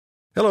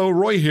Hello,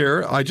 Roy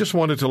here. I just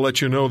wanted to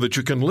let you know that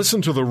you can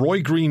listen to The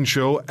Roy Green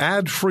Show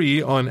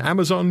ad-free on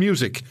Amazon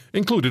Music,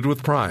 included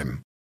with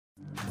Prime.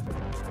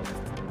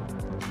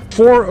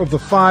 4 of the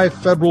 5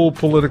 federal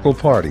political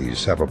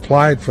parties have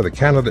applied for the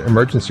Canada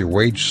Emergency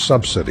Wage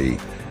Subsidy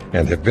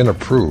and have been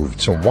approved.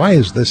 So why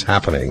is this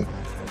happening?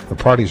 The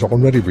parties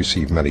already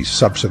receive many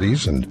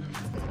subsidies, and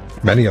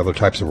many other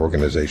types of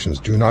organizations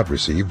do not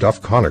receive.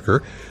 Duff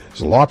Conacher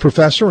is a law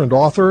professor and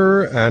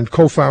author and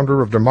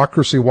co-founder of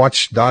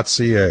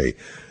democracywatch.ca.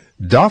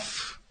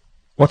 Duff,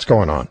 what's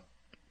going on?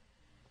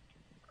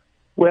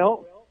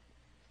 Well,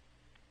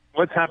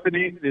 what's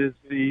happening is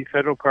the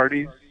federal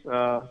parties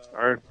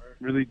are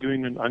really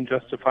doing an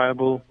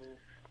unjustifiable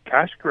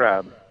cash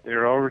grab.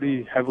 They're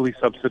already heavily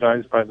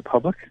subsidized by the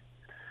public,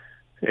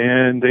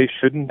 and they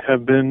shouldn't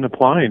have been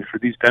applying for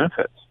these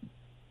benefits.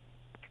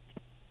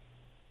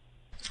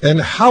 And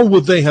how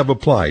would they have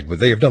applied? Would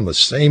they have done the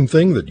same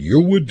thing that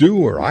you would do,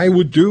 or I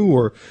would do,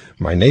 or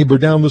my neighbor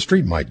down the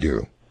street might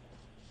do?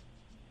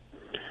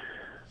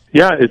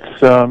 Yeah,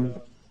 it's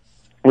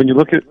when you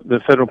look at the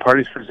federal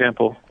parties, for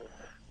example,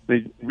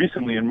 they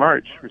recently in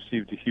March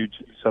received a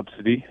huge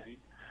subsidy.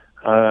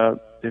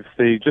 If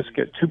they just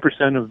get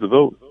 2% of the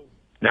vote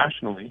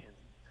nationally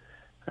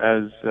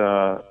as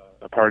a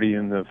party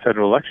in the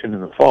federal election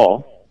in the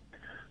fall,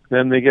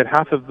 then they get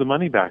half of the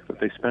money back that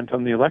they spent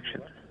on the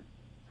election.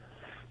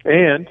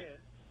 And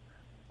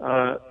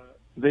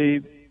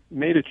they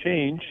made a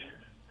change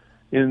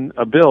in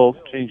a bill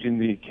changing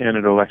the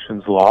Canada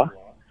elections law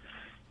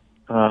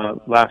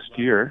last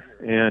year,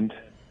 and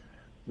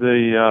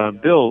the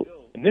bill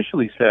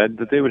initially said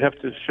that they would have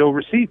to show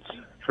receipts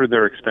for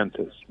their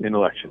expenses in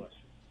elections.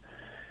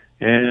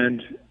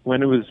 And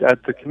when it was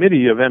at the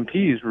committee of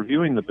MPs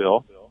reviewing the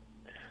bill,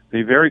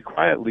 they very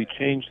quietly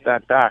changed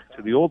that back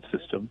to the old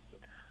system,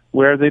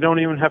 where they don't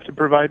even have to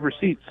provide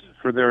receipts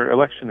for their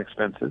election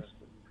expenses.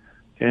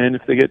 And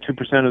if they get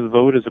 2% of the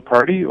vote as a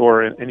party,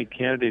 or any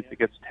candidate that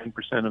gets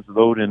 10% of the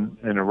vote in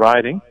a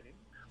riding,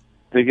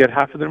 they get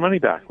half of their money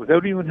back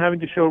without even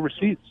having to show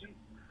receipts.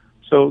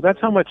 So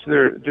that's how much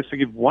they're, just to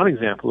give one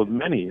example of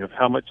many, of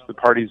how much the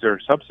parties are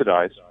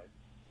subsidized.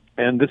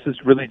 And this is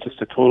really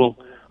just a total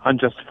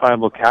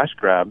unjustifiable cash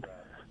grab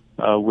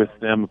with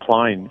them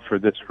applying for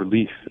this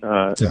relief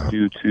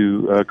due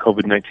to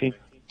COVID-19.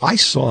 I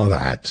saw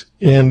that,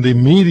 and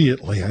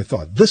immediately I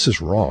thought, this is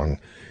wrong.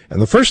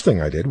 And the first thing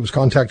I did was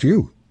contact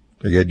you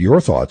to get your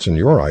thoughts and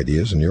your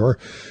ideas and your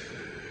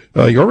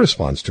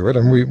response to it.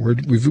 And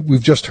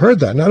we've just heard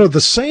that. Now, at the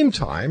same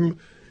time,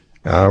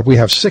 we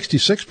have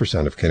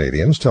 66% of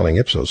Canadians telling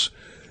Ipsos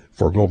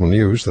for Global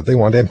News that they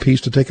want MPs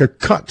to take a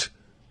cut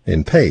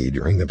in pay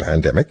during the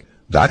pandemic.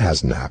 That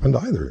hasn't happened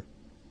either.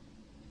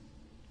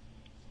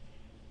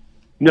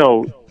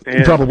 No,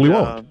 and, probably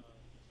won't.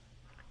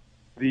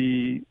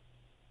 The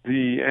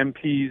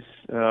MPs.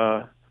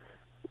 I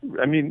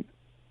mean,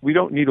 we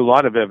don't need a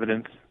lot of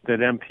evidence that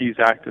MPs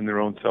act in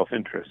their own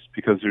self-interest,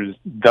 because there's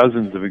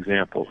dozens of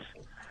examples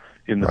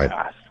in the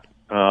past.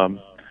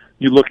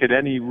 You look at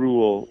any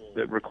rule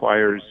that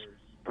requires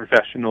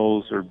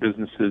professionals or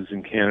businesses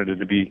in Canada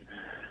to be,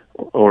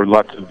 or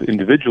lots of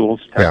individuals,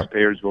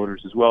 taxpayers,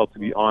 voters as well, to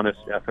be honest,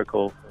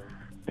 ethical,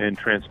 and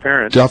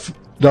transparent. Duff,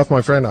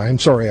 my friend, I'm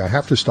sorry, I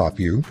have to stop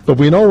you. But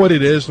we know what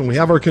it is, and we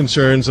have our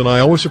concerns, and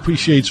I always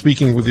appreciate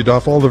speaking with you,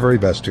 Duff. All the very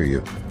best to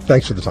you.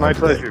 Thanks for the time. My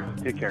today. pleasure.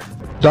 Take care.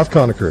 Duff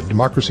Conacher,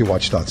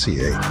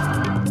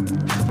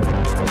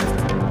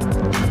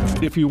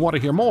 democracywatch.ca. If you want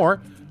to hear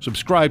more,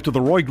 subscribe to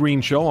The Roy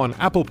Green Show on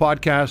Apple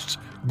Podcasts,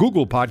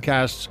 Google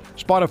Podcasts,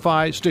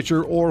 Spotify,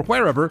 Stitcher, or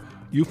wherever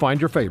you find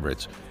your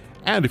favorites.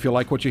 And if you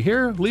like what you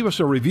hear, leave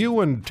us a review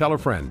and tell a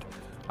friend.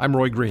 I'm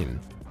Roy Green.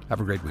 Have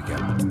a great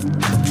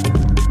weekend.